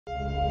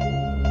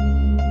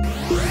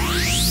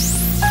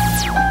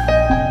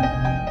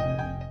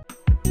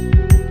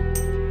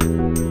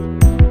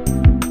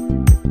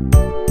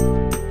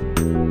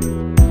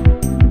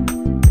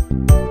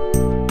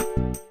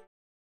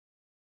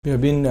We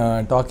have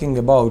been talking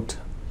about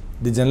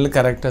the general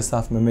characters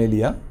of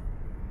Mammalia.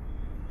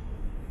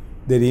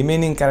 The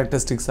remaining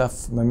characteristics of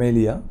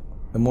Mammalia,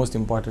 the most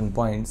important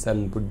points I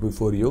will put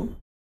before you.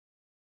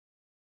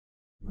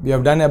 We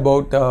have done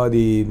about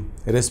the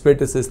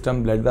respiratory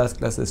system, blood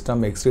vascular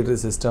system, excretory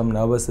system,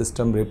 nervous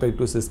system,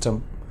 reproductive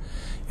system,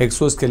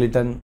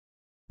 exoskeleton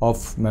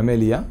of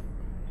Mammalia.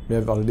 We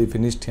have already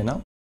finished here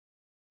now.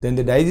 Then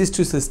the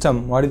digestive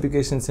system,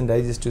 modifications in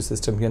digestive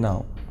system here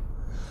now.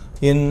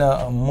 In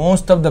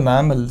most of the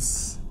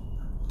mammals,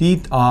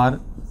 teeth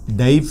are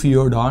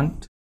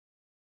diphyodont,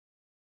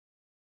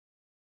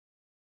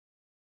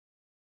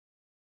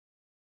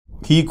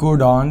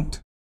 thecodont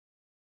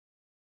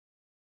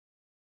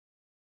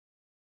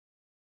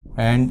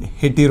and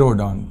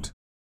heterodont.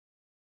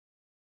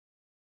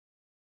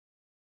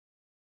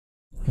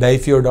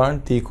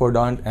 Diphyodont,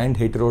 thecodont and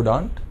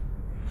heterodont.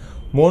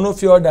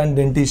 Monophyodont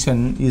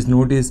dentition is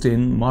noticed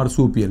in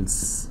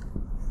marsupials.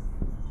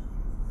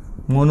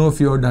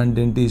 Monophyodont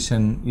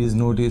dentition is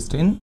noticed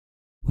in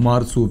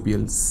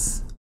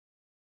marsupials.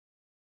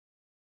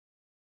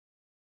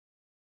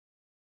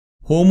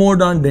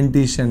 Homodont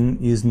dentition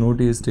is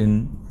noticed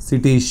in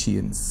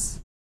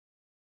cetaceans.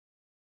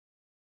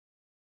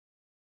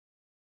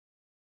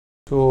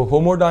 So,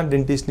 homodont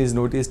dentition is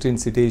noticed in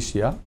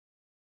cetacea.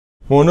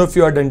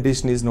 Monophyodont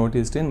dentition is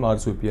noticed in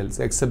marsupials.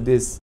 Except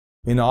this,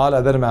 in all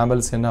other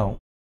mammals here now,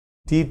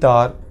 teeth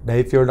are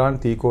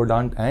diphyodont,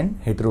 thecodont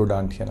and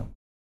heterodont here now.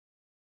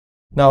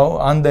 Now,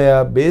 on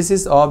the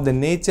basis of the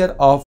nature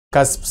of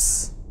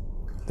cusps,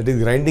 that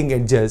is grinding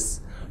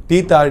edges,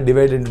 teeth are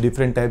divided into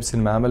different types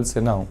in mammals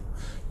here now.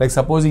 Like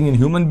supposing in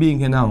human being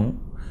here now,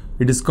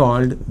 it is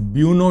called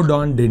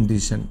bunodont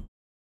dentition.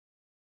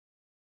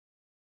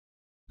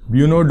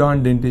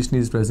 Bunodont dentition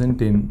is present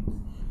in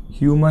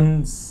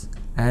humans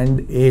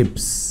and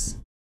apes.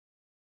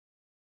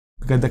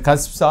 Because the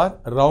cusps are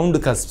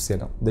round cusps here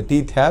now. The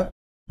teeth have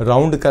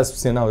round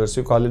cusps here now. That's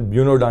why we call it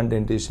bunodont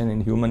dentition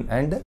in human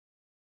and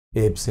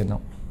apes here now.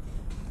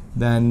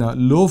 Then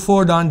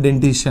lophodont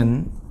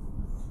dentition.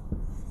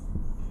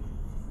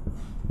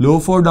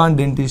 Lophodont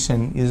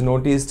dentition is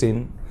noticed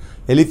in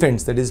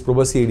elephants, that is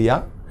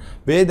proboscidea,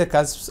 where the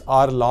cusps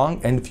are long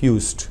and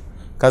fused.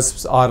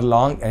 Cusps are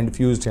long and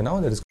fused, you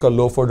know, that is called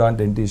lophodont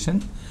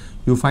dentition.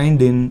 You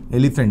find in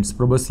elephants,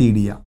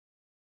 proboscidea,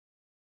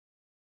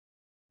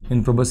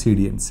 in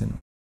proboscideans. You know.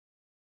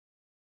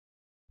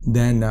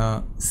 Then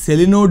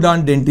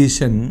selenodont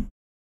dentition.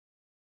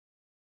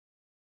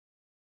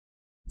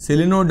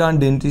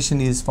 Selenodont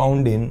dentition is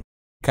found in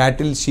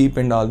cattle, sheep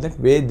and all that,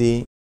 where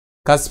the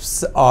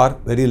cusps are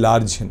very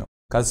large, you know.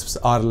 Cusps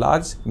are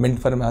large, meant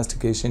for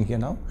mastication here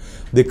now.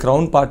 The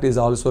crown part is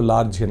also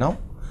large here now.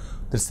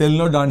 The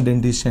selenodont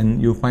dentition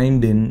you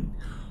find in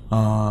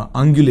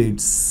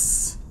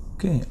ungulates.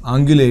 Okay,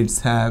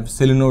 ungulates have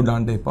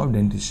selenodont type of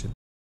dentition.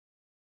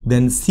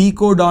 Then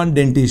cecodont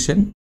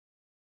dentition.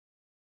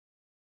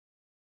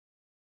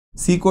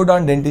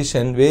 Cecodont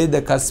dentition, where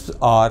the cusps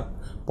are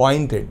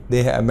pointed,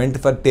 they are meant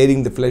for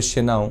tearing the flesh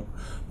here now.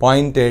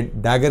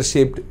 Pointed,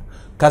 dagger-shaped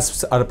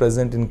cusps are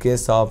present in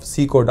case of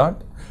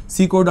cecodont.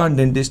 Cecodont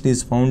dentition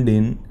is found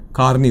in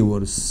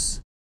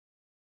carnivores.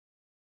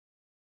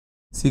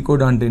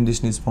 Cecodont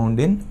dentition is found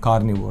in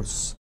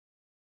carnivores.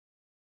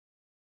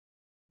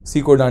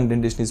 Cecodont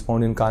dentition is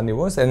found in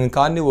carnivores, and in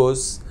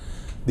carnivores,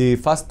 the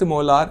first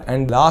molar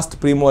and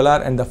last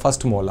premolar and the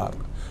first molar.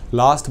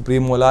 Last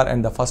premolar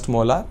and the first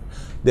molar,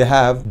 they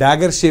have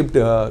dagger-shaped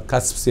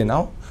cusps here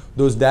now.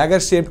 Those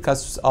dagger-shaped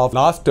cusps of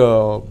last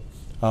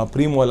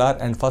premolar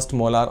and first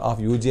molar of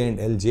UJ and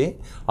LJ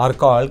are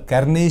called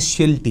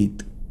carnassial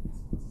teeth.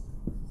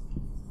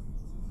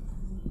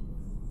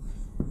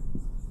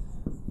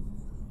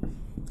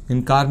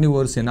 In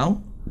carnivores, you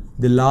know,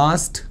 the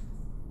last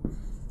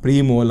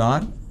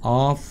premolar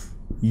of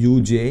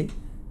UJ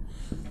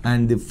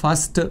and the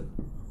first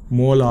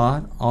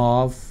molar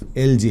of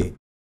LJ.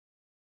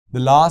 The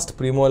last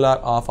premolar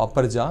of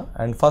upper jaw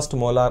and first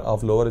molar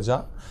of lower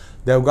jaw,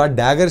 they have got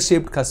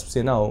dagger-shaped cusps,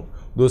 you know.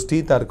 Those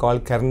teeth are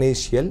called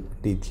carnassial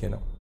teeth, you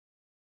know.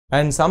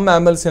 And some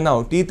mammals, you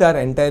know, teeth are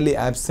entirely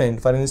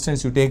absent. For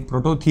instance, you take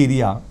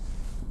Prototheria.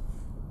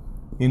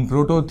 In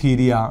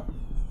Prototheria,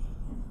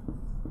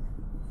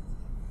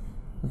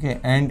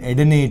 okay, and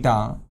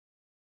Edenata.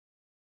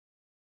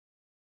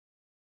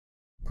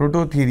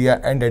 Prototheria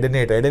and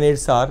Edenata.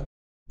 Edenates are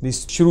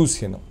these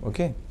shrews, you know,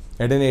 okay.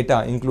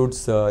 Edenata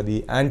includes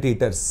the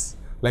anteaters,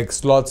 like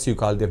sloths you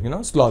call them, you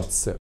know,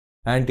 sloths.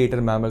 Anteater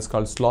mammals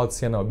called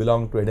sloths, you know,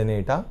 belong to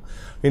Edenata.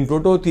 In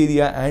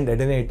Prototheria and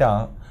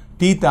Edenata,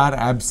 teeth are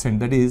absent,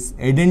 that is,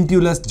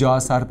 edentulous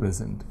jaws are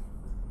present.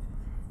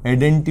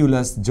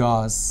 Edentulous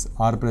jaws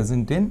are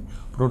present in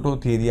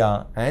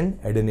Prototheria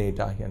and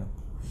Edenata, you know.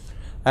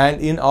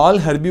 And in all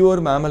herbivore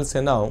mammals,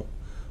 you know,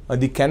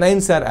 the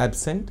canines are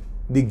absent.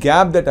 The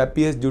gap that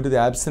appears due to the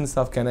absence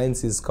of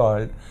canines is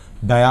called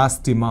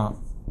diastema.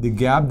 The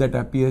gap that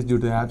appears due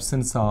to the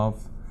absence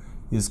of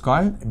is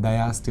called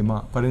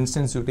diastema. For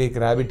instance, you take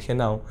rabbit here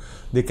now,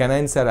 the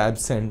canines are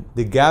absent.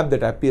 The gap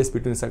that appears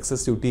between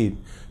successive teeth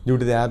due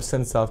to the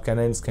absence of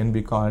canines can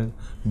be called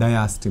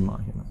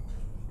diastema.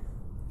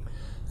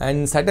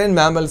 And certain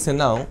mammals here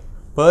now,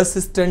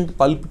 persistent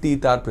pulp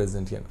teeth are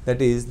present here.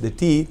 That is, the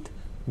teeth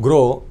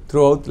grow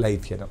throughout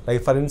life here.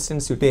 Like for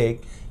instance, you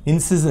take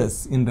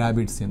incisors in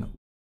rabbits here.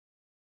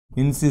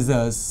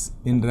 Incisors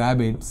in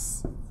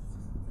rabbits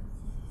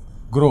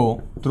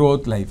grow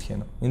throughout life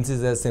here.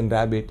 Incisors in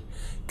rabbit,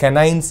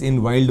 canines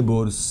in wild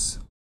boars.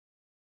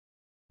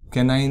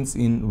 Canines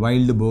in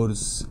wild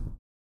boars.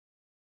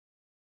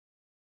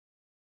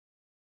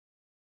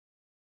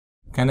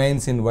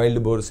 Canines in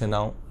wild boars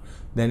now.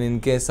 Then in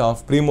case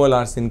of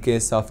premolars, in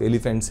case of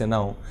elephants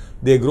now,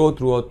 they grow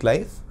throughout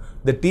life.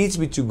 The teeth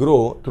which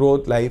grow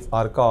throughout life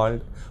are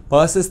called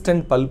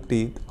persistent pulp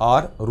teeth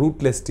or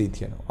rootless teeth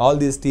here. All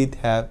these teeth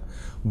have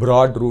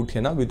broad root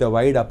here with a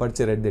wide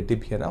aperture at the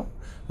tip here now.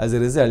 As a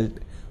result,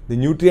 the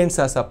nutrients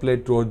are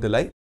supplied throughout the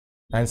life,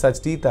 and such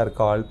teeth are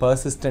called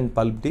persistent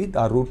pulp teeth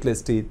or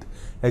rootless teeth.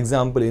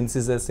 Example,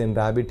 incisors in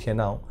rabbit here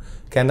now,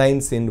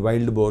 canines in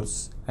wild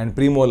boars, and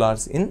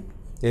premolars in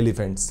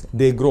elephants.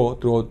 They grow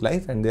throughout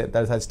life, and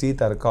such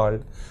teeth are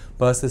called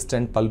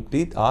persistent pulp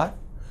teeth or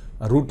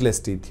rootless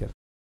teeth here.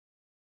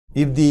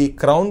 If the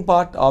crown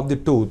part of the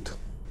tooth,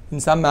 in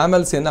some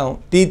mammals here now,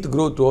 teeth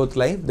grow throughout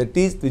life. The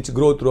teeth which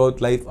grow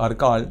throughout life are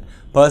called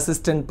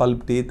persistent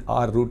pulp teeth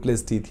or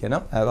rootless teeth here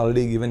now. I have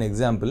already given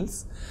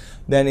examples.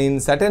 Then in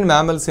certain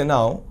mammals here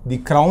now, the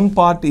crown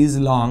part is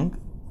long.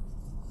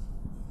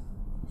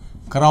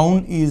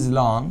 Crown is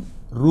long,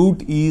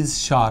 root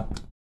is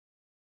short.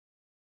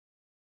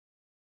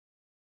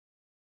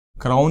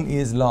 Crown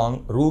is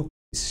long, root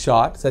is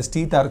short. Such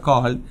teeth are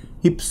called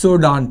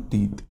hypsodont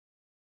teeth.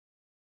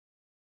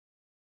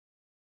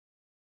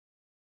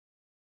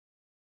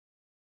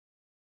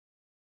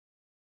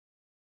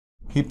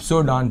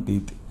 Hypsodont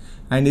teeth.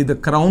 And if the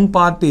crown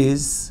part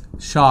is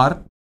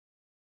sharp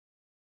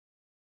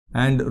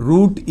and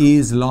root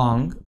is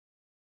long,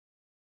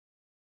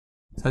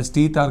 such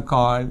teeth are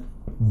called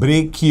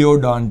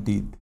brachiodont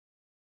teeth.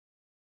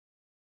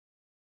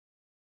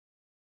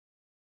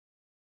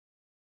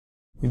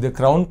 If the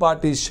crown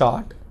part is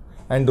short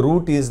and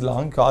root is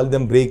long, call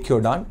them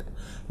brachiodont.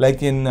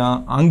 Like in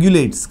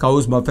ungulates,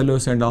 cows,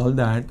 buffaloes and all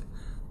that,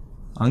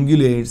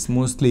 ungulates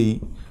mostly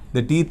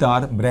the teeth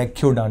are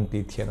brachiodont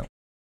teeth here now.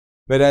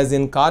 Whereas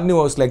in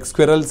carnivores like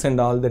squirrels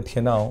and all that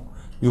here now,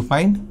 you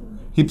find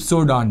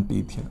hypsodont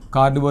teeth here.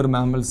 Carnivore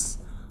mammals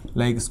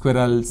like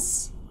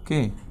squirrels,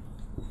 okay,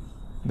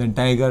 then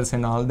tigers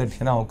and all that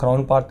here now,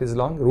 crown part is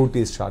long, root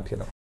is short here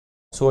now.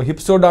 So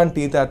hypsodont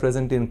teeth are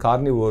present in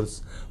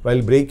carnivores, while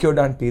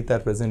brachiodont teeth are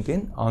present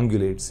in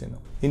ungulates here now.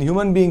 In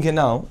human being here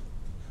now,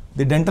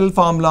 the dental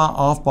formula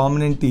of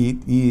permanent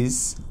teeth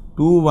is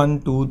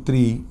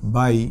 2123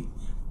 by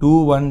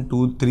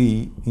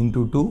 2123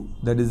 into 2.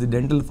 That is the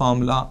dental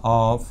formula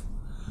of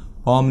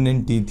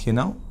permanent teeth here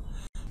now.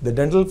 The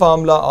dental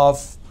formula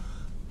of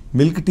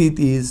milk teeth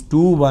is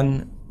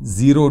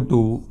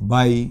 2102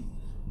 by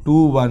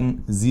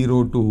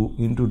 2102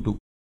 into 2.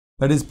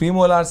 That is,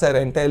 premolars are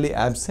entirely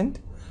absent,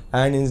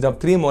 and instead of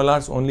 3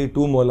 molars, only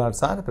 2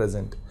 molars are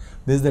present.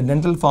 This is the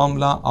dental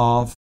formula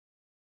of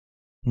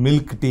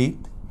milk teeth,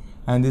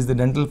 and this is the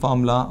dental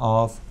formula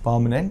of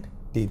permanent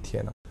teeth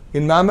here now.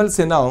 In mammals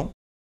here now,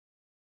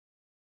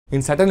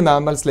 in certain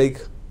mammals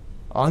like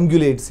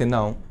ungulates here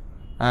now,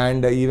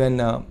 and even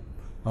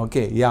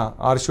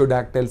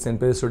artiodactyls and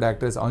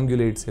perissodactyls,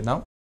 ungulates here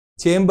now,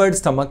 chambered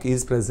stomach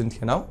is present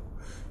here now,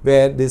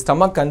 where the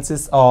stomach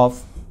consists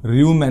of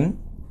rumen,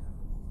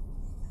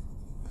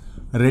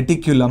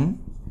 reticulum,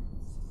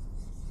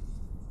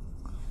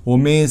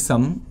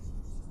 omasum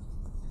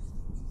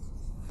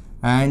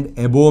and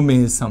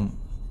abomasum.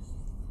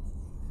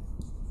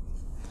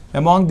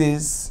 Among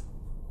these,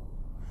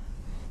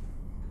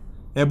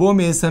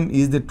 abomasum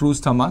is the true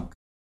stomach.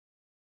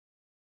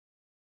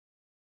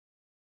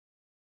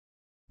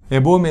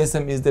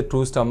 Abomasum is the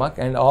true stomach,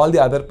 and all the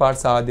other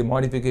parts are the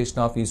modification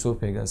of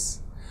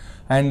esophagus.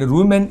 And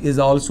rumen is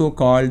also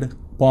called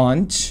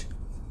paunch.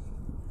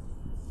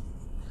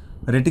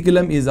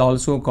 Reticulum is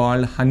also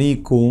called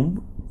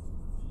honeycomb.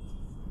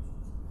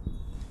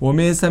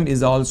 Omasum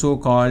is also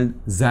called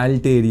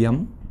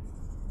zalterium.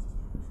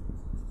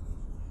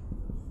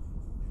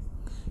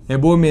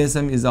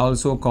 Abomasum is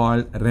also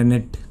called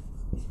rennet.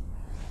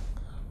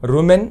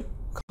 Rumen,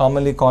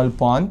 commonly called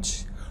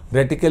paunch.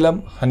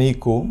 Reticulum,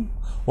 honeycomb.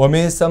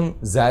 Omasum,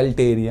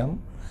 zalterium.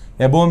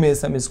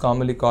 Abomasum is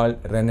commonly called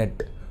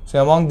rennet.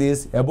 So among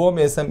these,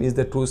 abomasum is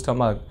the true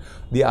stomach.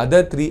 The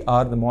other three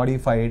are the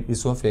modified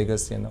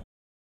esophagus.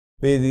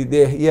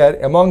 Here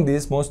among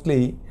these,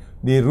 mostly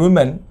the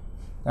rumen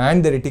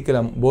and the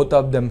reticulum, both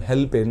of them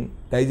help in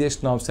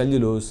digestion of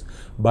cellulose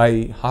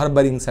by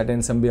harboring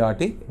certain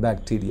symbiotic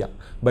bacteria,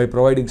 by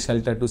providing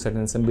shelter to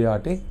certain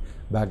symbiotic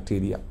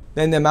bacteria.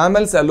 Then the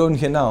mammals alone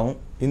here now,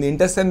 in the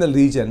intestinal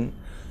region,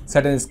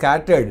 certain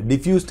scattered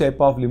diffuse type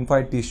of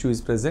lymphoid tissue is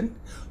present.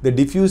 The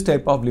diffuse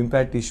type of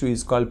lymphoid tissue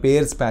is called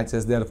Peyer's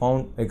patches. They are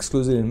found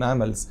exclusively in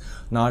mammals,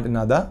 not in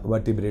other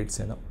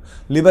vertebrates.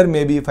 Liver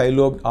may be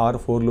 5-lobed or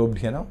 4-lobed,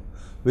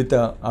 with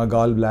a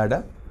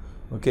gallbladder.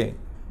 Okay.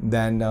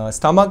 Then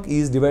stomach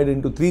is divided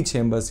into 3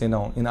 chambers,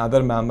 in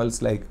other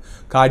mammals like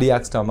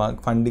cardiac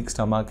stomach, fundic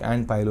stomach,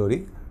 and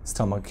pyloric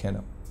stomach.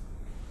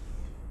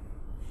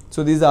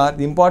 So these are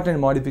the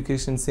important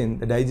modifications in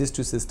the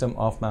digestive system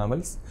of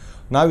mammals.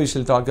 Now we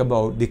shall talk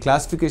about the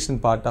classification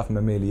part of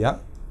Mammalia.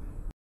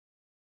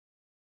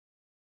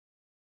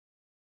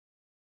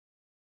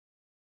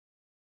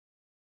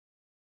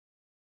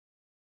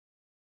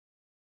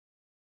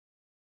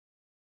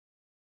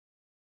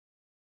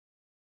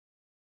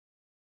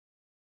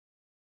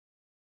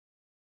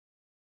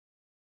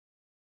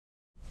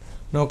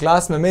 Now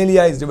class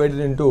Mammalia is divided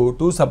into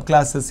 2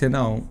 subclasses,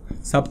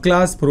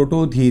 subclass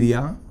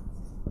Prototheria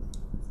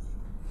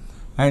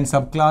and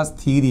subclass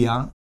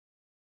Theria.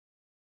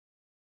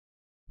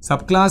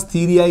 Subclass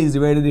Theria is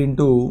divided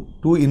into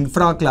 2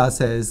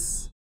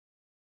 infraclasses,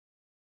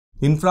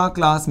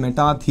 infraclass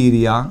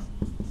Metatheria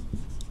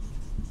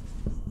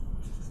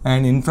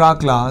and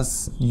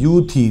infraclass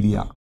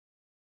Eutheria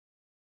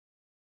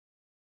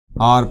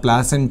or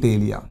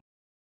Placentalia.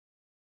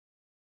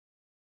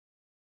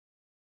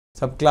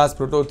 Subclass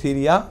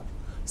Prototheria,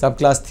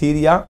 subclass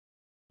Theria.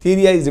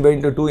 Theria is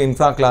divided into 2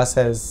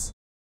 infraclasses,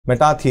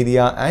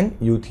 Metatheria and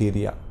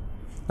Eutheria.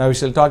 Now we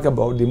shall talk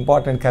about the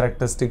important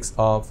characteristics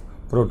of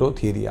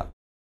Prototheria.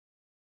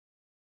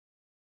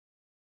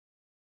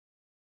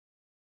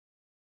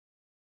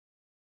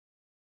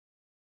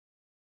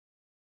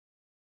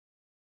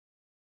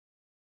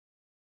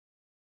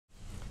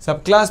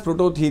 Subclass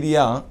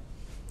Prototheria,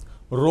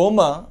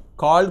 Romer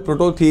called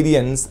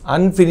Prototherians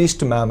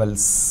unfinished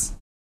mammals.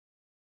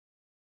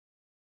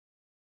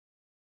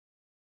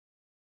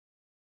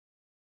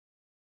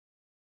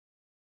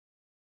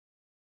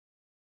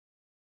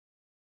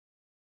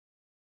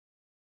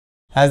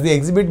 As they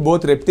exhibit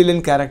both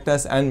reptilian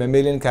characters and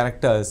mammalian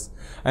characters,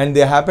 and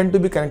they happen to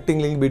be connecting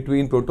link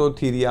between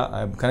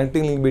Prototheria,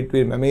 connecting link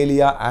between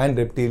Mammalia and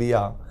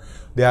Reptilia,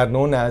 they are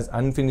known as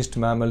unfinished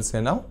mammals.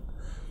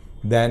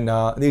 Then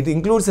it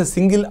includes a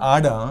single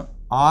order,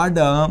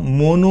 order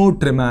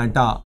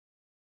Monotremata.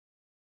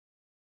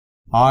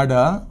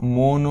 Order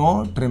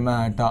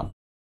Monotremata.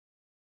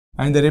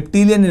 And the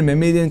reptilian and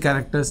mammalian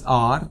characters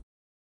are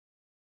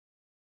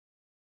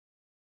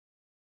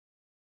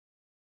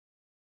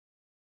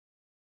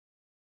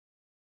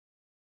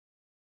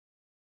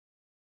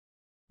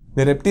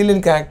the reptilian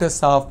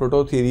characters of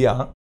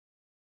Prototheria.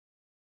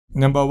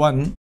 Number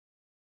 1,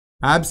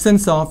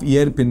 absence of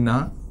ear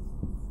pinna.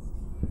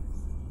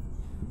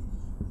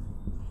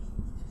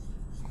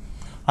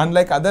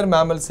 Unlike other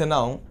mammals,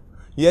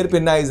 ear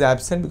pinna is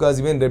absent, because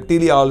even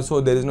Reptilia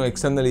also there is no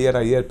external ear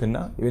or ear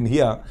pinna. Even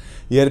here,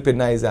 ear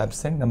pinna is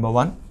absent. Number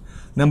 1.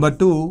 Number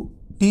 2,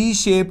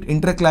 T-shaped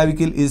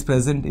interclavicle is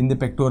present in the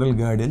pectoral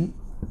girdle.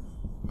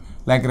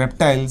 Like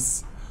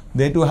reptiles,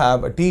 they too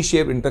have a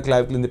T-shaped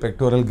interclavicle in the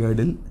pectoral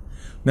girdle.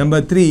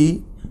 Number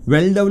 3,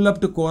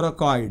 well-developed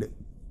coracoid.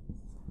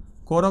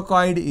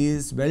 Coracoid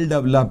is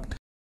well-developed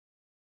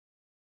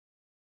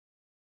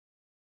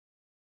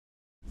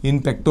in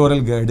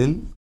pectoral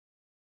girdle.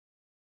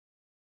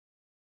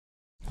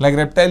 Like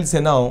reptiles,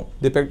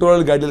 the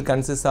pectoral girdle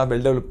consists of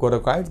well-developed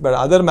coracoids, but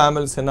other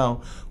mammals,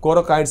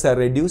 coracoids are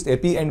reduced,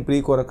 epi and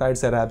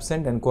pre-coracoids are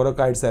absent and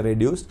coracoids are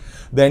reduced.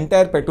 The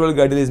entire pectoral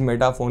girdle is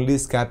made of only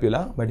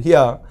scapula, but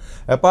here,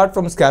 apart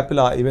from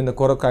scapula, even the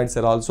coracoids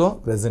are also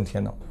present here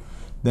now.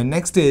 The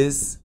next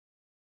is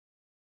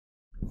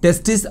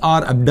testes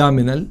are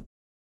abdominal.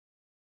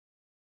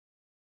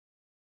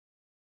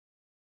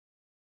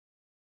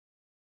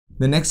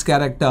 The next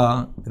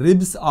character,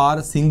 ribs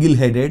are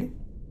single-headed.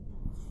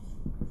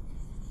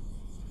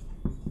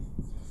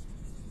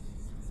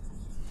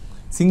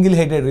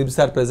 Single-headed ribs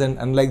are present,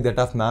 unlike that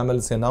of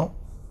mammals.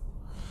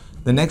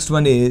 The next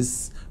one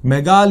is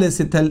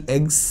megalecythal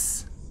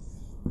eggs.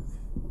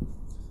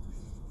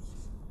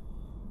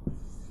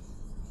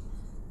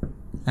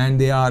 And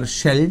they are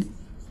shelled,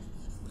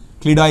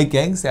 clidoic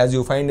eggs, as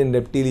you find in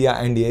Reptilia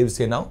and aves.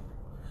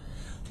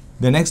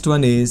 The next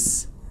one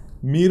is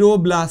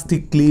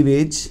meroblastic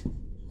cleavage.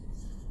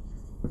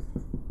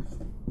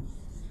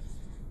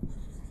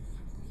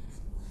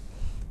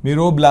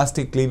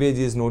 Meroblastic cleavage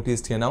is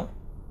noticed here now.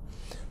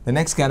 The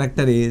next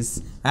character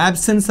is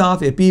absence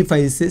of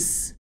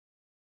epiphysis.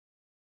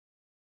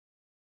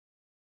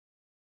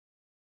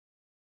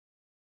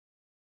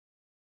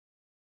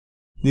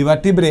 The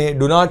vertebrae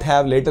do not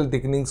have lateral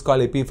thickenings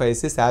called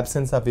epiphysis,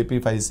 absence of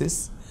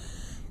epiphysis.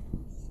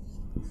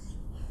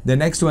 The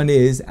next one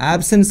is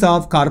absence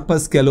of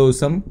corpus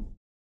callosum.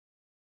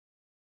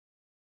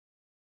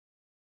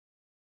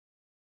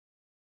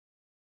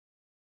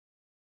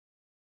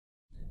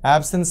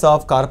 Absence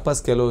of corpus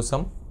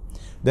callosum.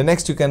 The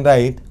next you can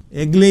write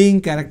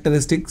egg-laying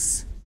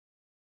characteristics.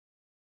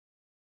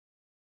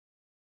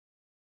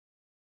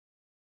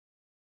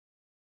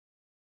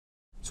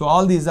 So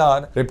all these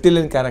are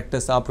reptilian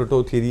characters of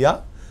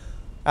Prototheria.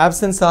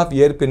 Absence of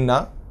ear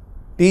pinna,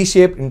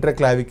 T-shaped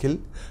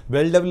interclavicle,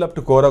 well-developed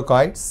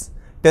coracoids,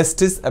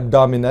 testis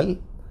abdominal,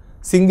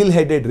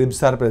 single-headed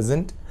ribs are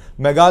present,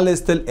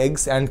 megalethal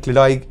eggs and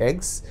cleidoic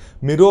eggs,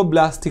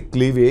 meroblastic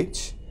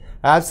cleavage,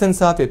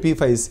 absence of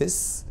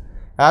epiphysis,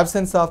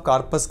 absence of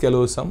corpus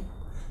callosum,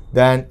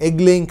 then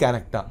egg-laying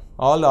character.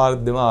 All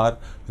of them are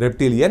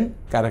reptilian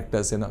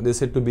characters. They are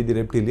said to be the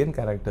reptilian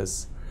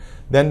characters.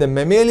 Then the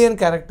mammalian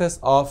characters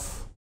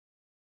of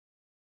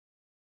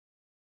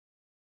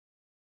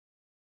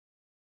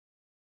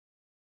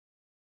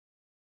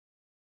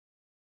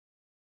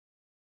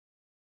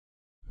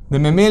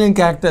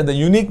the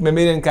unique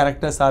mammalian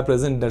characters are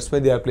present. That's why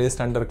they are placed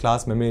under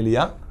class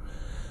Mammalia.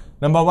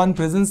 Number 1,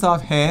 presence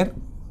of hair.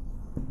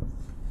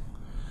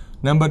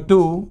 Number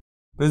 2,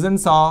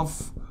 presence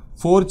of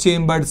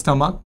 4-chambered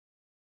stomach,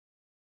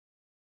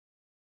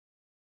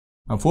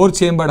 a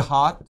 4-chambered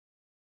heart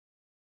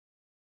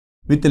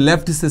with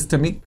left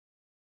systemic.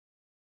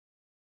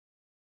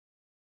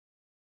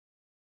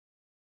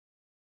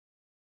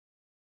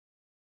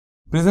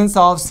 Presence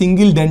of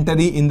single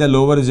dentary in the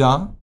lower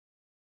jaw.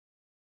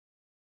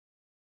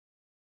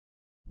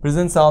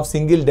 Presence of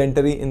single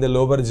dentary in the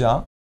lower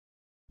jaw.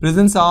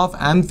 Presence of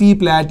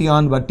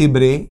amphiplateon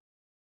vertebrae.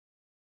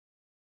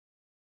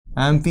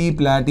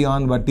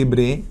 Amphiplateon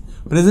vertebrae.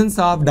 Presence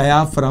of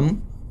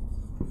diaphragm.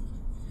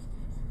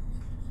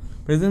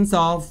 Presence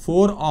of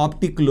 4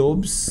 optic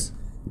lobes.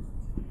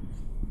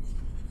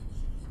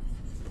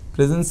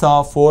 Presence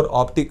of 4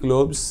 optic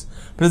lobes.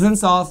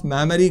 Presence of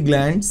mammary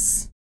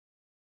glands.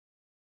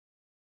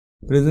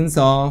 Presence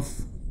of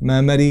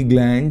mammary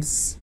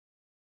glands.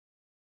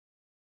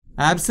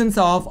 Absence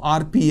of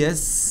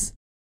RPS.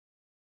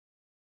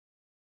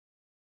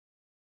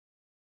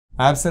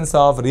 Absence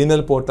of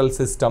renal portal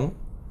system.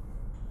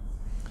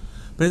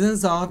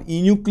 Presence of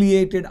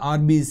enucleated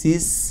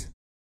RBCs.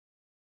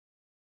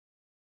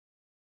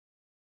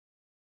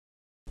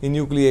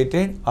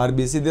 Enucleated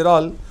RBC. They are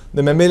all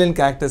the mammalian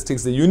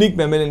characteristics, the unique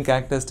mammalian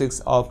characteristics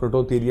of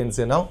Prototherians.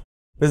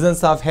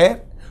 Presence of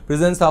hair,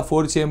 presence of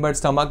 4-chambered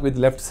stomach with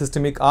left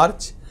systemic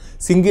arch,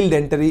 single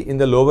dentary in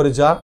the lower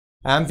jaw,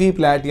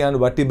 amphiplateon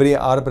vertebrae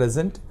are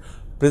present,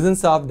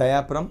 presence of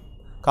diaphragm,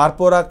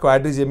 corpora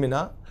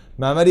quadrigemina,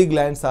 mammary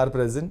glands are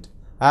present,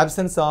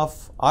 absence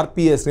of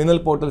RPS, renal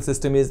portal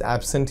system is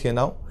absent here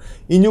now,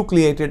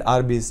 enucleated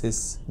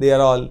RBCs. They are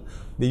all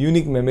the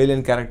unique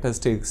mammalian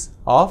characteristics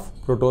of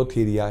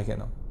Prototheria here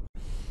now.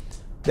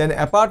 Then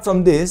apart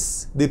from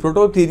this, the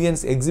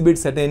Prototherians exhibit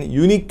certain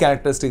unique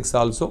characteristics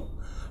also.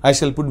 I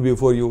shall put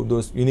before you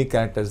those unique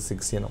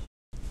characteristics.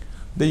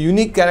 The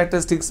unique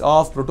characteristics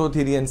of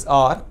Prototherians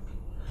are: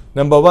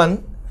 number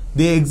 1,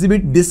 they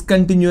exhibit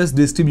discontinuous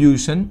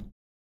distribution.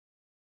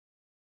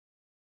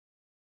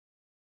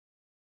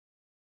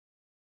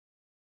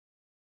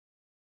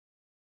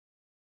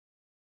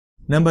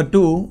 Number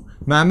 2,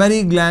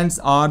 mammary glands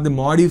are the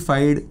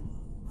modified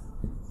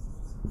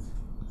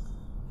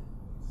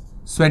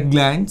sweat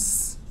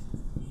glands.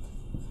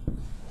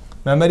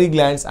 Mammary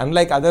glands,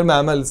 unlike other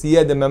mammals,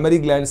 here the mammary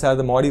glands are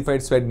the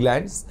modified sweat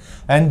glands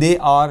and they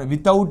are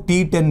without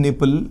teat and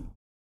nipple.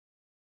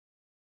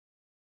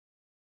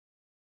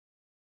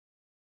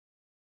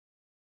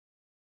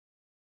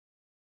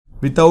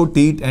 Without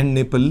teat and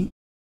nipple.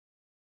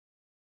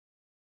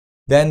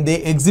 Then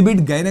they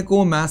exhibit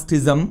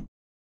gynecomastism.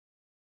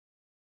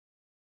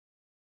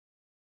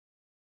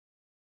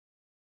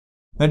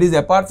 That is,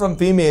 apart from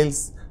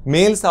females,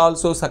 males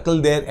also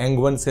suckle their young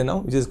ones,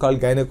 which is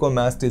called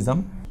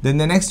gynecomastism. Then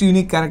the next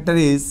unique character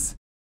is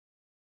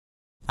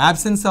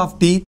absence of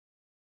teeth.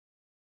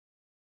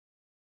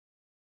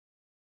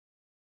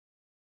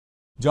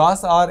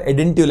 Jaws are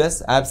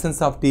edentulous,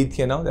 absence of teeth,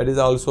 that is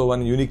also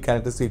one unique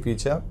characteristic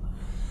feature.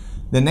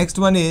 The next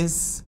one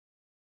is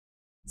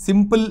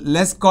simple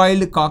less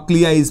coiled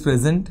cochlea is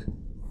present.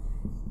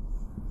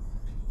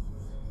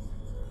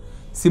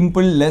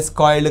 Simple less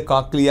coiled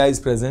cochlea is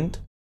present.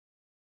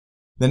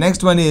 The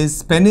next one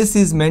is penis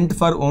is meant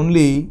for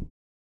only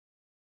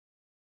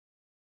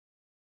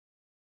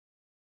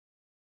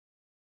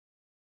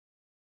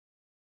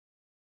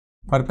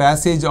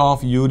passage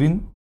of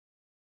urine.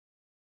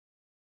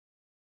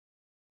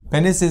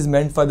 Penis is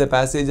meant for the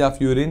passage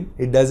of urine.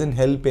 It doesn't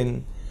help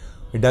in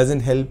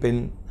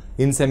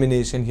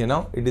insemination,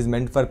 It is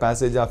meant for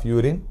passage of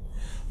urine.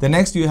 The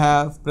next you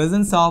have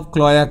presence of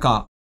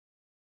cloaca.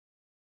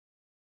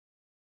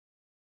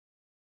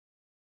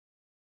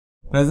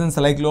 Presence,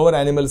 like lower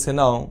animals,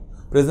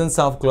 presence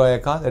of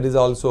cloaca, that is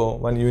also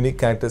one unique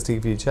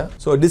characteristic feature.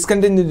 So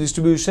discontinuous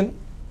distribution,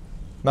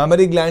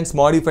 mammary glands,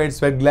 modified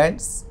sweat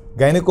glands,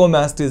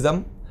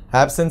 gynecomastism,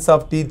 absence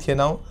of teeth,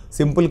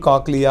 simple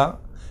cochlea,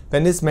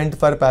 penis meant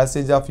for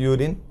passage of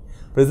urine,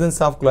 presence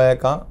of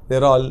cloaca, they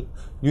are all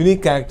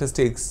unique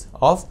characteristics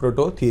of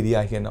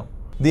Prototheria here now.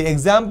 The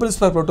examples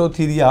for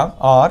Prototheria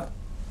are: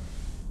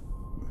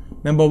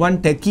 number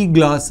 1,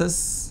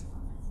 tachyglossus.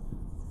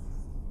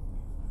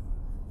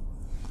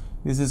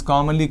 This is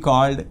commonly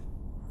called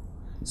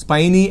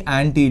spiny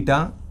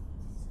anteta.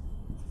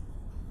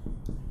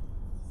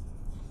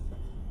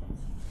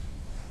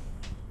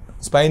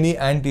 spiny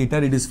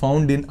anteater. It is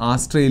found in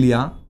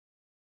Australia.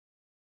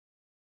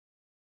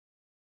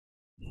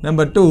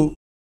 Number 2,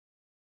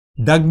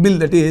 duckbill,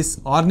 that is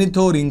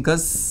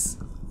Ornithorhynchus.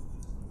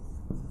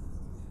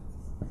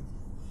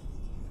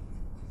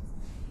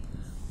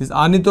 This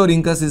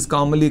Ornithorhynchus is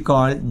commonly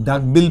called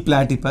duckbill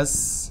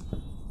platypus.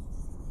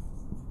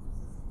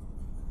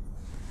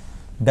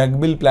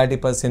 Duckbill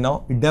platypus,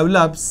 it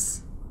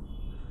develops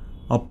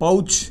a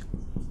pouch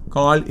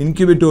called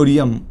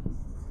incubatorium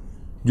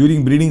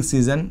during breeding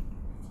season.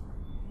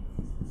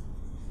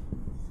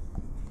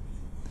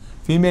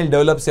 Female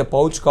develops a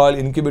pouch called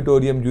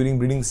incubatorium during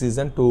breeding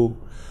season to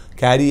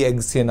carry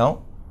eggs. Then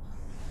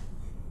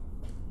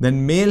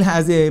male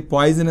has a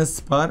poisonous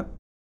spur.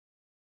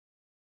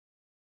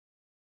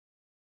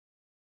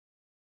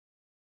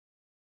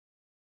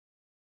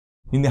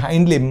 In the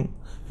hind limb,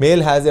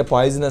 male has a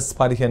poisonous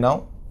spur here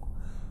now.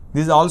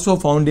 This is also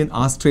found in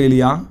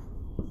Australia.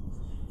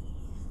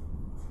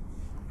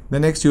 The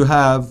next you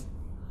have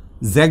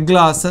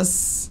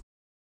Zegglossus,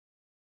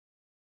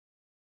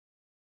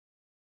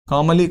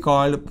 commonly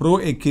called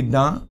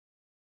Proechidna,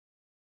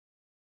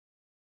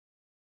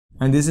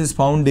 and this is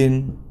found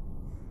in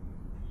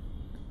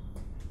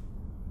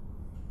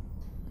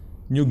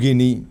New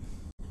Guinea.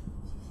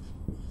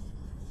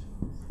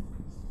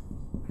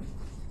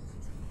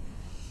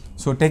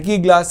 So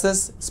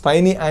Tachyglossus,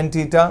 spiny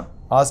anteater,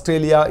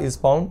 Australia is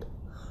found.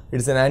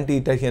 It's an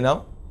anteater here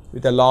now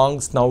with a long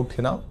snout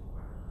here now.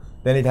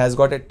 Then it has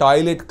got a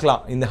toilet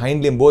claw in the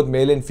hind limb. Both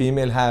male and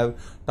female have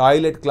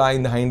toilet claw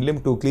in the hind limb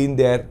to clean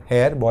their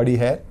hair, body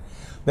hair.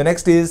 The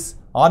next is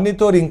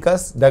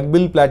Ornithorhynchus,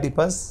 duckbill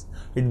platypus.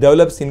 It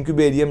develops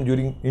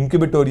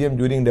incubatorium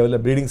during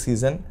breeding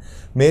season.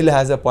 Male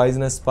has a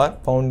poisonous spur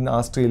found in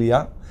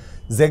Australia.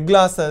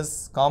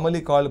 Zegglossus,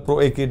 commonly called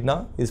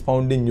Proechidna, is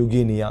found in New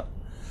Guinea.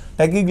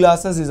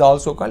 Tachyglossus is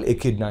also called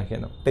Echidna here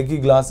now.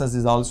 Tachyglossus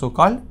is also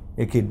called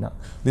Echidna.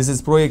 This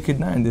is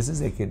Proechidna and this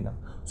is Echidna.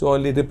 So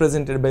only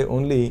represented by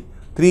only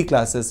 3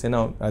 classes,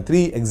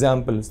 3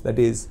 examples, that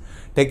is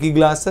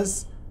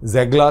Tachyglossus,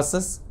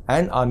 Zegglossus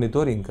and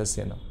Ornithorhynchus.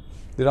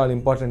 They are all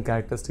important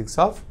characteristics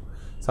of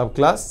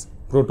subclass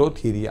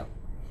Prototheria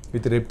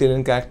with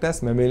reptilian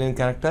characters, mammalian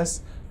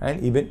characters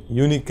and even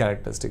unique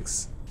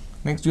characteristics.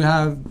 Next you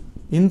have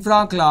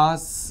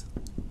infraclass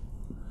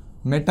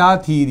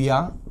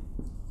Metatheria.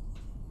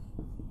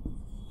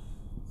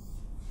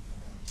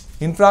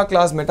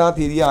 Infraclass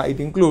Metatheria, it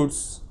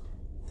includes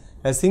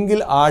a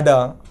single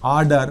order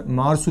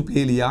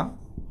Marsupialia,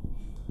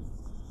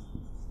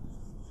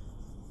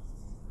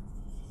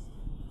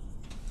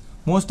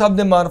 most of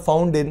them are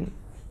found in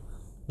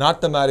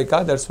North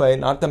America. That's why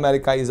North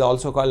America is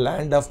also called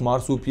land of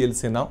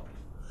marsupials now.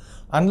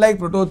 Unlike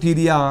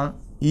Prototheria,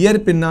 ear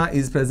pinna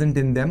is present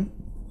in them.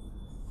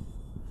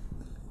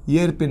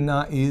 Ear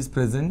pinna is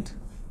present.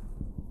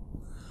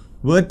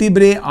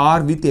 Vertebrae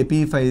are with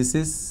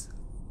epiphysis.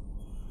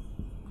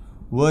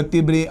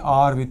 Vertebrae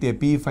are with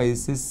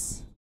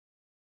epiphysis.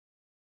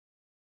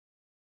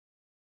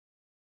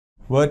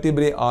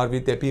 Vertebrae are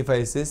with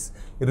epiphysis.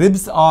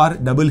 Ribs are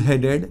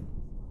double-headed.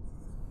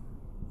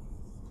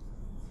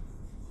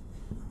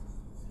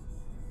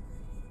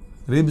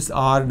 Ribs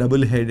are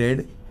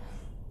double-headed.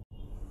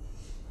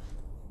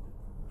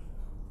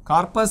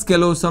 Corpus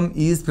callosum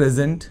is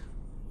present.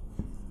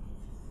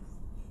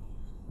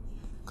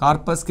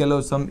 Corpus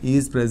callosum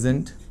is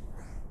present.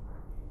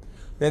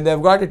 Then they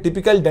have got a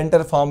typical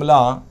dental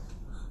formula.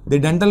 The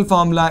dental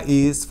formula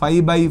is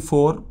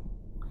 5/4,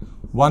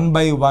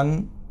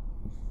 1/1,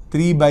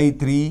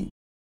 3/3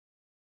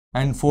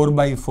 and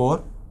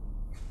 4/4.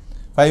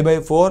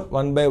 5/4,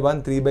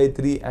 1/1,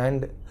 3/3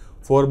 and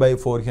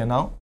 4/4 here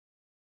now.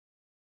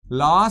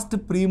 Last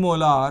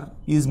premolar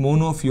is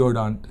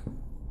monophyodont.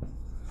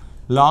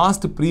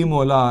 Last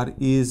premolar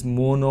is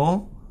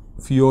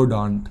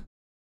monophyodont.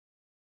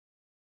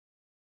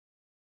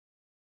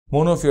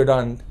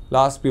 Monophyodont,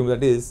 last premolar,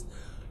 that is,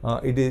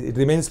 it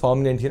remains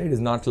prominent here, it is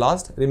not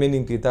last,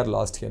 remaining teeth are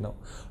last here now.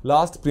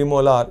 Last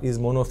premolar is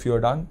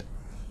monophyodont.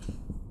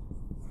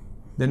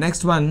 The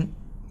next one,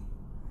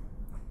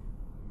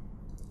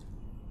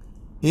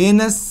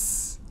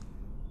 anus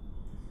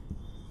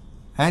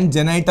and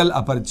genital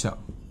aperture.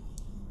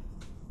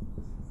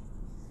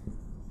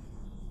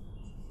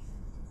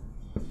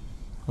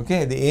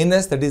 Okay, the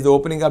anus, that is the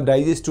opening of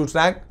digestive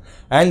tract,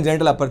 and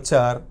genital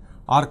aperture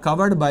are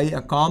covered by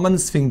a common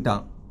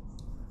sphincter.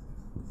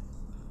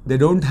 They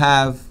don't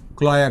have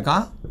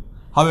cloaca.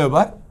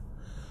 However,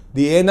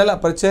 the anal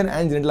aperture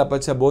and genital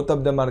aperture, both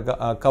of them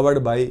are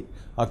covered by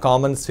a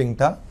common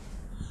sphincter.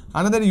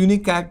 Another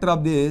unique character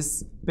of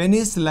this,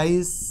 penis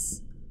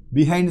lies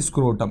behind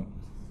scrotum.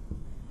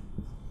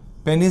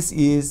 Penis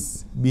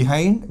is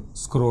behind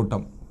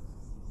scrotum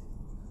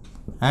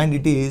and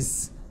it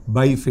is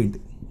bifid.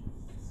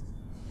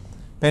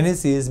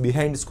 Penis is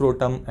behind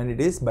scrotum and it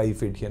is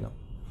bifid here now.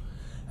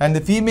 And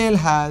the female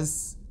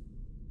has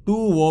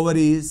 2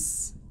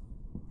 ovaries,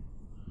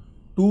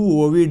 2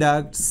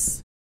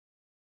 oviducts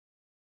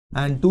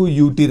and 2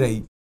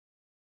 uteri.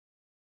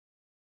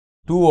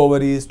 2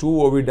 ovaries, 2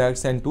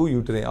 oviducts and 2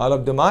 uteri. All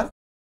of them are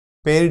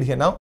paired here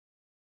now.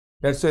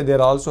 That's why they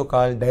are also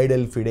called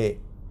didelphidae.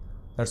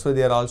 That's why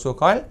they are also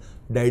called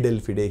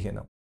didelphidae here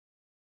now.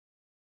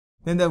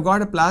 Then they have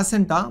got a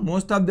placenta.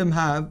 Most of them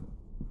have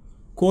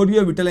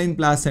choriovitelline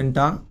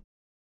placenta.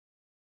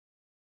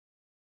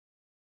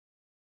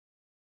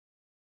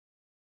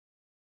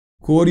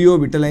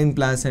 Choriovitelline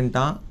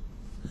placenta.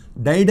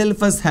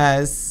 Didelphus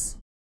has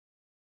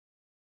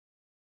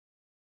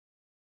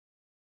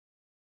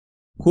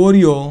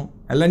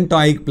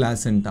chorioallantoic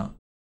placenta.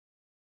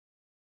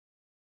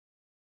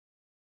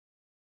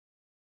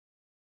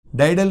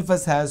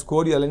 Didelphus has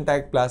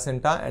chorioallantoic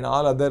placenta and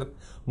all other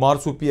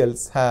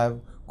marsupials have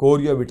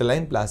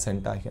choriovitelline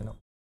placenta here now.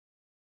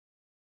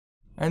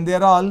 And they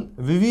are all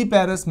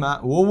viviparous,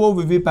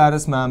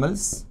 ovoviviparous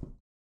mammals.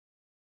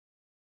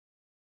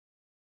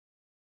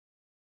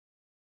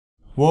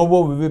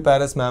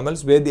 Ovoviviparous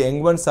mammals where the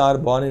young ones are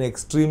born in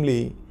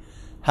extremely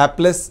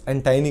hapless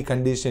and tiny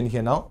condition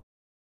here now.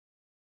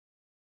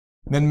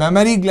 Then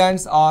mammary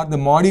glands are the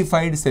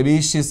modified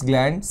sebaceous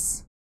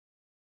glands.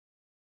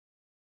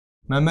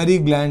 Mammary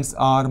glands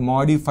are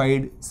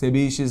modified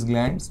sebaceous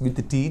glands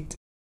with teeth.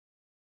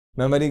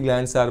 Mammary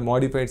glands are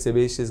modified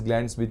sebaceous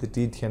glands with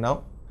teeth here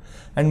now.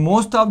 And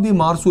most of the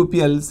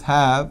marsupials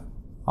have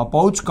a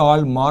pouch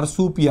called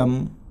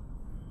marsupium,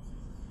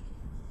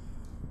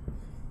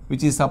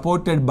 which is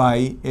supported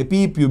by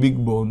epipubic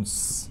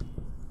bones.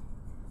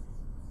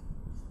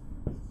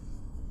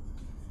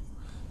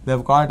 They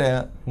have got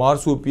a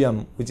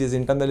marsupium which is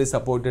internally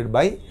supported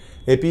by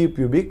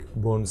epipubic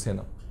bones.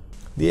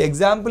 The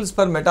examples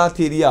for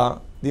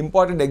metatheria, the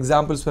important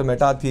examples for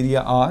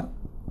metatheria are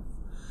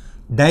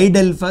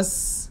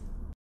Didelphus,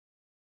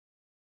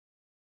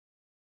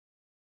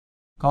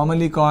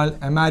 commonly called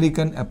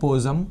American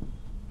opossum,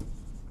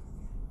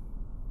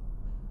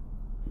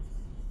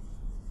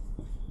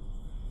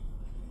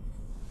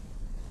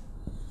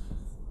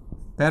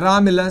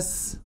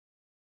 Paramilus,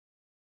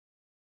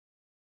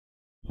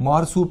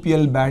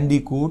 marsupial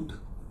bandicoot,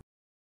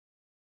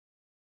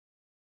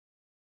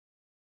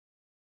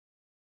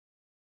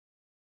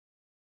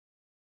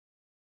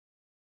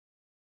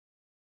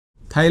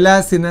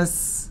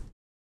 Thylacinus,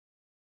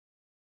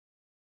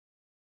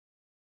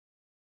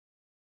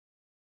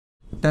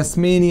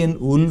 Tasmanian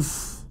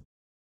wolf,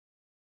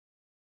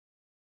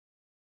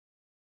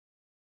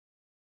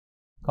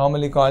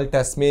 commonly called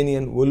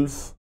Tasmanian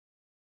wolf,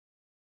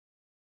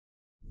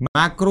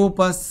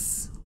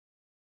 Macropus,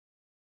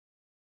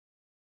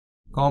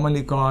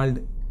 commonly called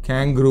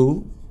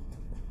kangaroo.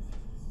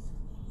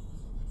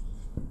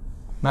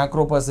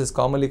 Macropus is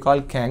commonly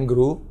called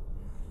kangaroo.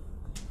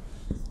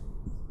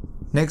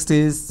 Next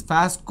is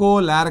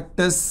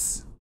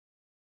Phascolarctos,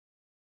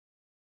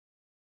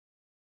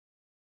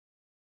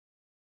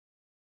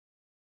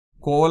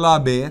 koala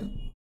bear,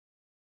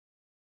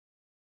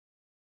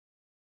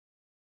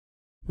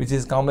 which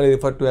is commonly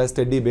referred to as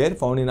teddy bear,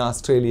 found in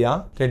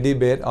Australia, teddy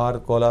bear or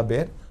koala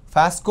bear.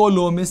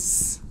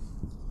 Phascolomus,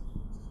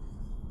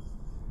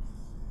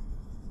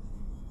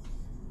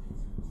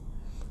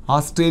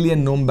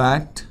 Australian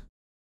nombat,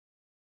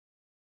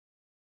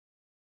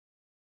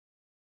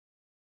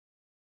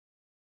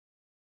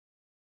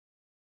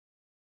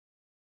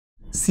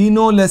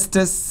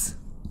 Cinolestes,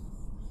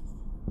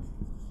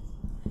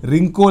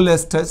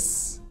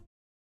 Rhyncolestes,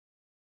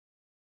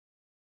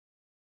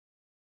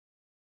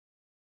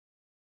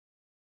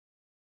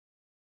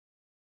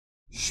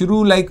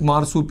 shrew-like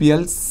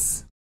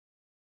marsupials,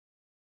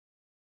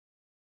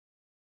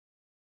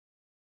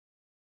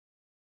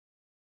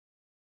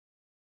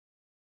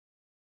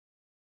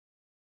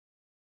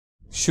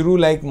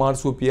 shrew-like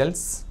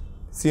marsupials,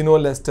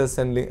 Cinolestes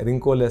and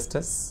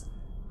Rhyncolestes.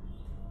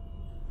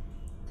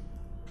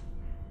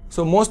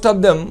 So most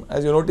of them,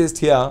 as you noticed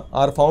here,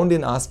 are found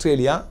in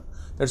Australia.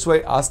 That's why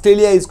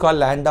Australia is called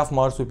land of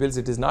marsupials.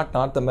 It is not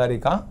North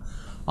America.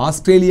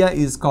 Australia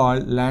is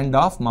called land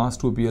of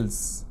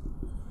marsupials.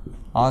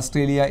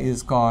 Australia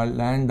is called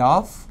land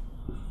of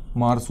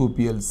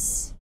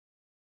marsupials.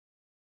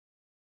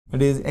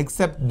 It is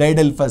except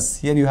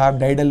Didelphus. Here you have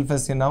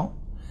Didelphus now.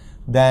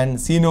 Then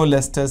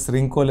Cinolestes,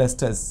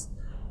 Rhyncolestes.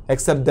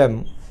 Except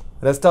them,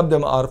 rest of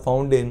them are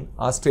found in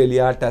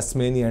Australia,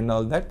 Tasmania and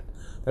all that.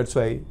 That's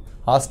why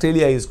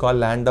Australia is called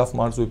land of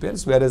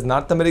marsupials, whereas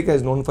North America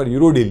is known for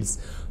urodils.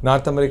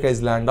 North America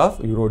is land of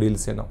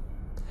urodils.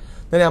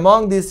 Then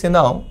among these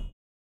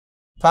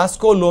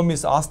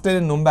Phascolomus,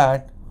 Australian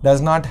nombat,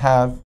 does not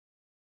have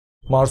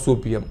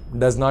marsupium.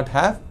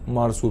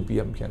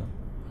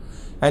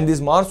 And these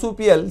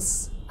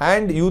marsupials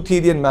and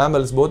eutherian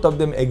mammals, both of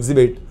them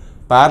exhibit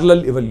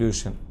parallel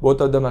evolution. Both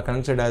of them are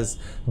considered as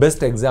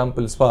best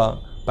examples for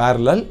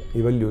parallel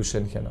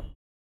evolution.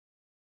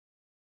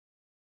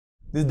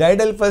 This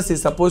Didelphus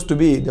is supposed to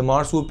be the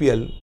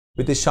marsupial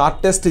with the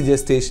shortest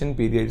gestation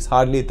period. It's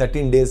hardly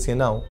 13 days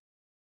with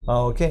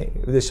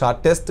the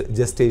shortest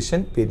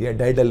gestation period.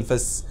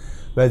 Didelphus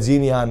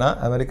virginiana,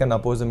 American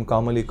opossum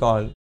commonly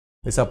called,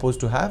 is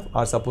supposed to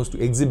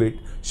exhibit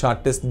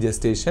shortest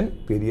gestation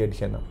period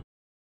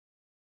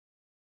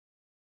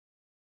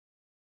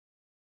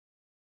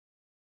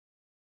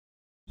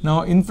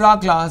Now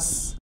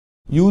infraclass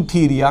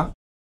Eutheria.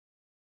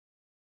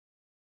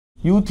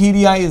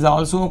 Eutheria is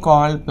also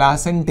called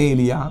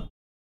placentalia.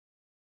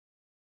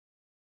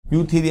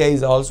 Eutheria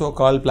is also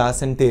called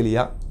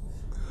placentalia.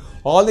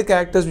 All the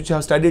characters which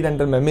have studied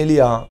under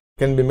Mammalia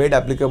can be made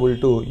applicable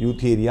to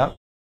Eutheria.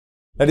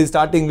 That is,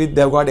 starting with,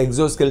 they have got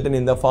exoskeleton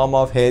in the form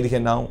of hair here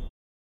now.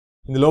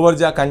 The lower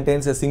jaw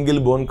contains a single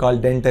bone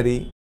called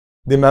dentary.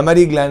 The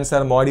mammary glands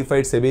are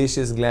modified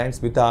sebaceous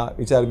glands which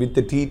are with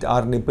the teeth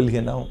or nipple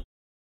here now.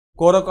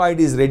 Coracoid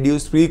is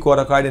reduced.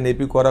 Precoracoid and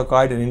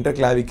epicoracoid and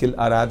interclavicle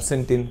are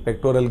absent in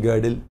pectoral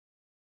girdle.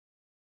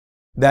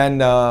 Then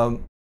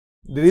the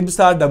ribs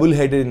are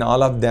double-headed in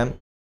all of them.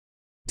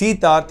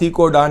 Teeth are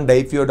thecodont,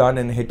 diphyodont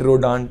and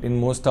heterodont in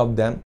most of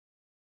them.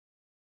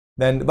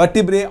 Then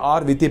vertebrae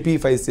are with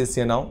epiphysis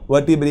here now.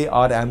 Vertebrae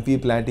are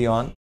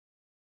amphiplateon.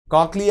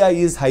 Cochlea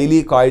is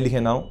highly coiled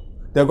here now.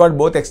 They have got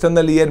both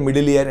external ear,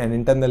 middle ear and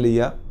internal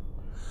ear.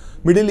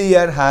 Middle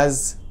ear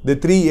has the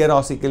 3 ear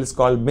ossicles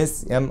called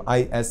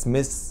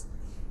MIS.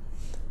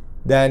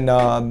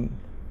 Then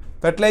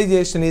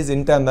fertilization is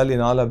internal in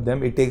all of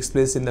them. It takes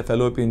place in the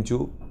fallopian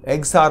tube.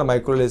 Eggs are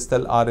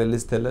microelisthyl or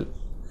elisthyl.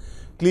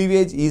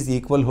 Cleavage is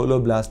equal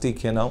holoblastic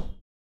here now.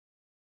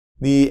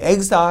 The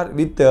eggs are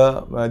with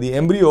the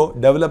embryo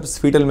develops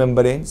fetal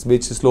membranes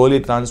which slowly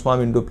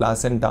transform into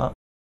placenta.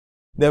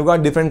 They have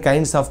got different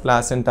kinds of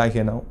placenta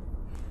here now.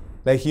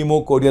 Like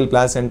hemocodial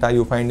placenta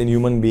you find in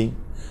human being,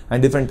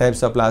 and different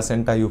types of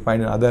placenta you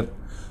find in other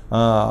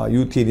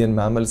eutherian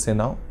mammals here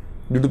now.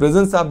 Due to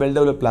presence of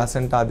well-developed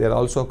placenta, they are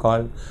also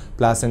called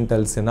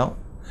placentals here now.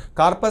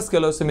 Corpus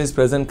callosum is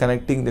present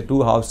connecting the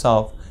 2 halves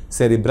of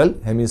cerebral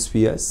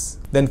hemispheres.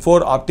 Then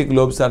 4 optic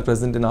lobes are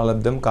present in all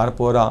of them.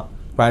 Corpora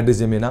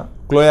quadrigemina.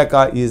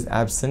 Cloaca is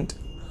absent.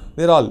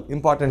 They are all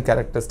important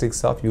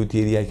characteristics of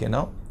eutheria here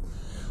now.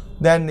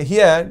 Then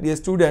here, dear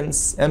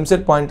students,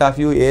 EAMCET point of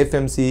view,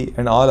 AFMC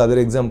and all other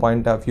exam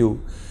point of view,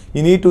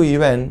 you need to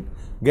even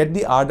get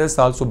the orders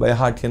also by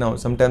heart here now.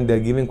 Sometimes they are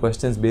giving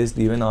questions based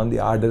even on the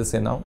orders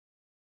here now.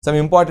 Some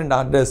important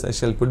orders I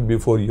shall put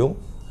before you.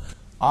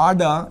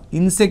 Order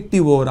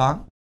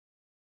Insectivora.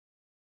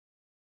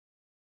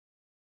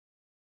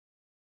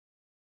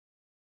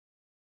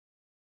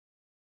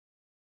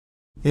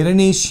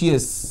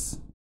 Erinaceous,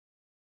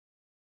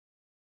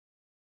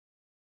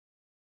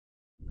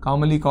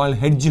 commonly called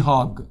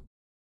hedgehog,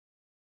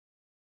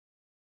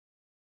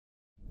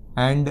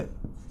 and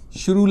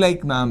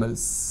shrew-like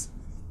mammals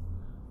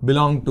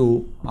belong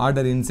to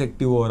order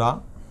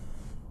Insectivora.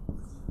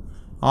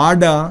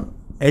 Order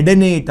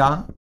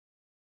Edentata.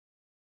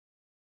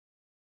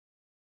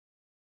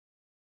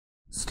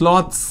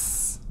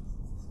 Sloths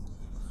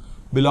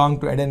belong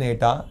to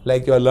Edentata,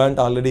 like you have learnt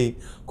already.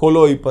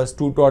 Coloepus,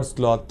 2-toed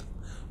sloth.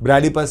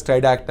 Bradypus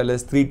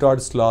tridactylus,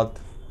 3-toed sloth.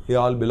 They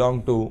all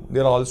belong to, they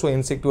are also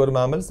insectivore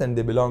mammals and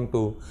they belong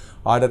to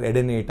order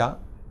Edentata.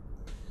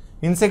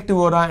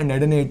 Insectivora and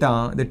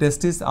Edentata, the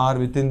testes are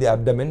within the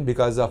abdomen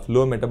because of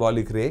low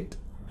metabolic rate.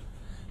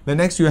 The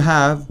next you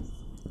have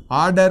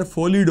order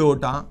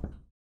Pholidota.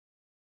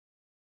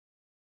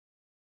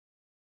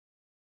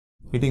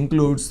 It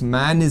includes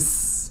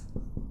Manis,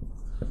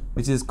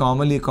 which is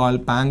commonly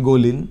called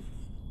pangolin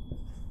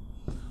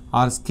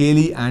or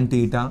scaly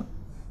anteater.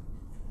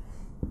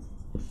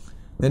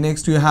 The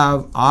next you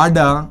have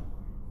order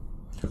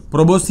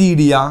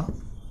Proboscidea.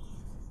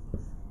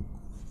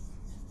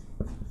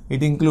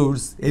 It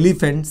includes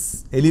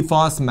elephants,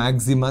 Elephas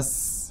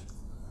maximus.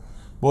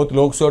 Both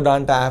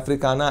Loxodonta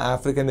africana,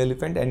 African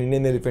elephant and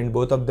Indian elephant,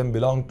 both of them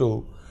belong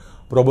to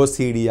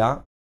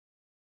Proboscidea.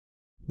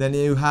 Then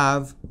you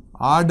have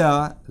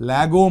order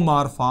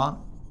Lagomorpha.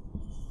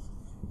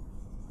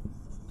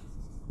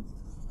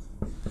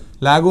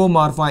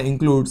 Lagomorpha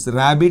includes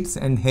rabbits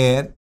and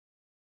hare.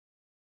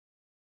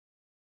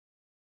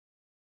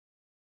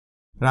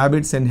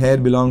 Rabbits and hare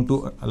belong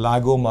to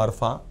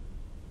Lagomorpha.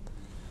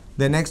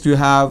 Then next you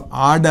have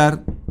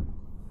order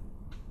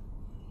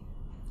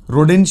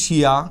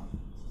Rodentia.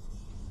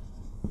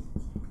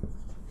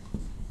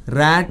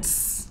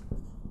 Rats,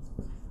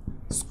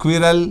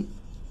 squirrel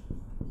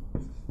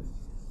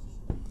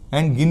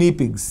and guinea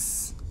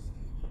pigs.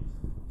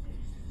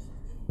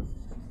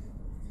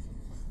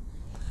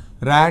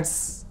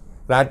 Rats,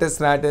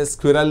 Rattus,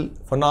 squirrel,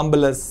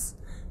 funambulus,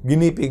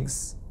 guinea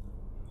pigs,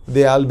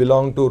 they all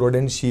belong to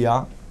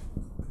Rodentia.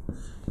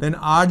 Then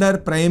order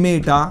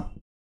Primata.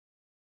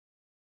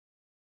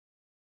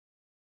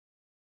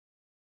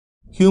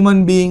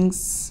 Human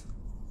beings,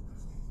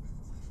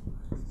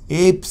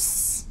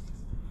 apes,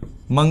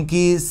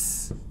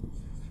 monkeys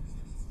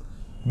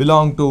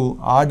belong to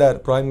order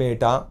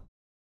Primata.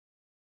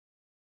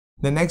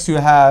 Then next you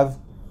have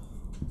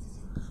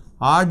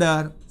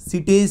order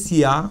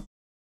Cetacea.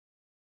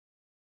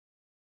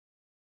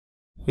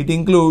 It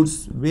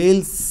includes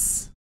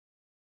whales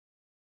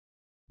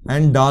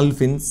and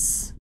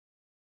dolphins.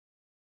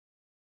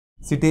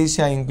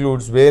 Cetacea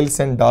includes whales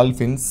and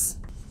dolphins.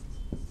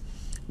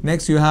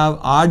 Next you have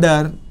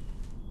order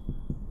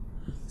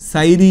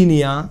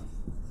Sirenia.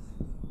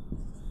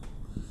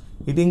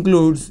 It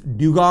includes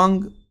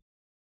dugong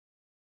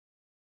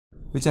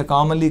which are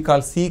commonly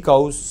called sea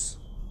cows,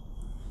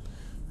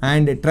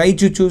 and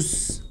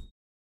trichuchus,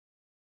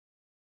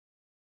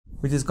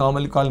 which is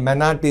commonly called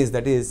manatees,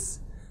 that is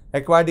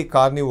aquatic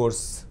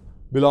carnivores,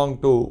 belong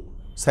to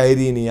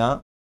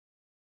Sirenia.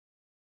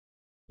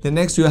 Then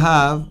next you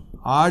have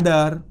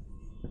order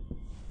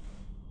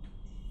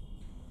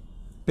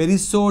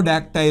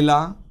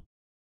Perissodactyla.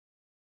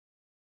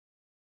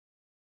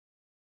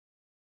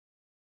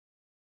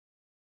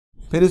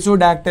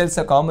 Perissodactyls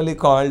are commonly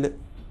called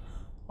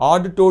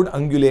odd-toed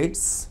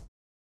ungulates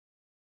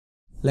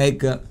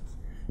like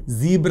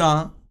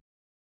zebra,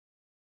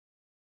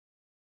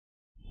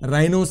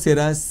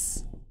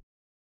 rhinoceros,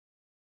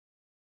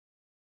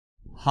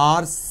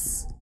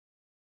 horse,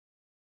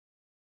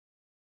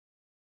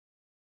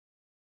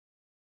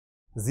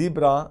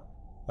 zebra,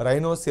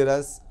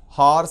 rhinoceros,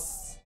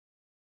 horse,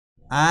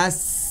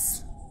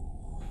 ass,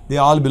 they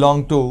all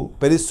belong to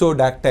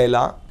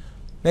Perissodactyla.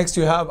 Next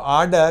you have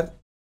order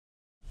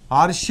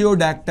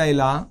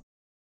Artiodactyla.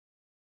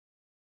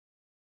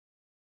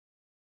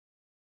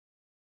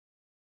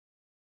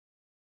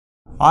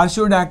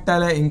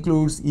 Artiodactyla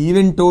includes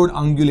even-toed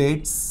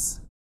ungulates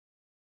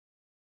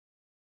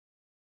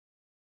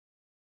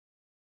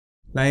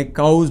like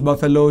cows,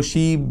 buffalo,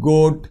 sheep,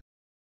 goat,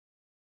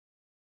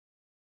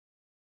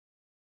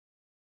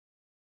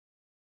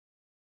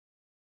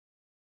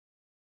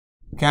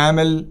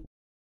 camel,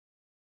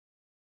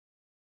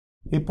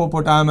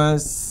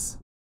 hippopotamus.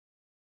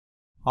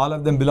 All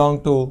of them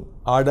belong to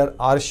order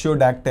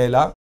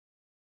Artiodactyla.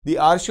 The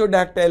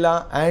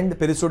Artiodactyla and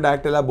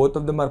Perissodactyla, both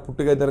of them are put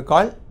together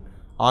called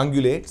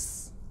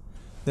ungulates.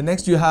 The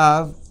next you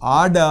have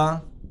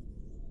order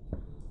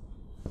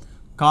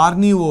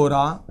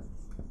Carnivora.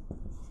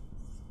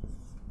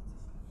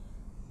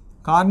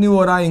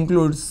 Carnivora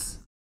includes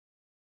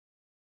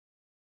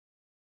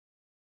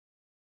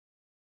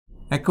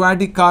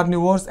aquatic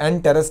carnivores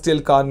and terrestrial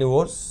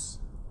carnivores.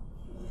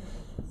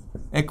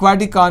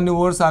 Aquatic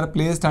carnivores are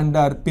placed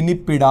under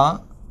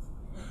Pinnipeda.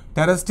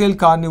 Terrestrial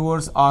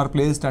carnivores are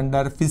placed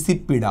under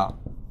Fiscipeda.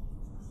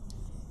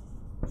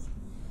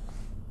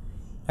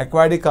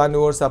 Aquatic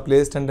carnivores are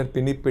placed under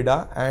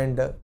Pinnipeda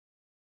and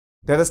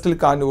terrestrial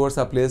carnivores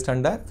are placed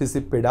under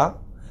Fiscipeda.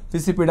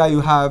 Fiscipeda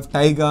you have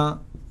tiger,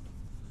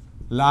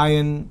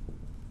 lion,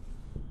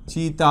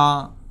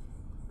 cheetah,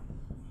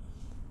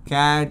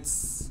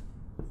 cats,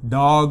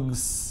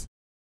 dogs,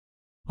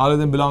 all of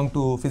them belong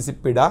to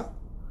Fiscipeda.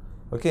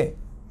 Okay.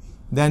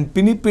 Then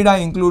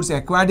Pinnipeda includes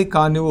aquatic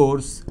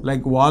carnivores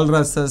like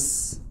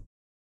walruses,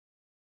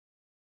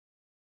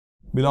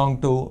 belong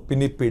to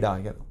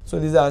Pinnipeda here. So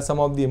these are some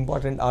of the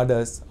important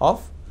orders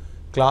of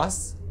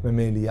class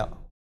Mammalia.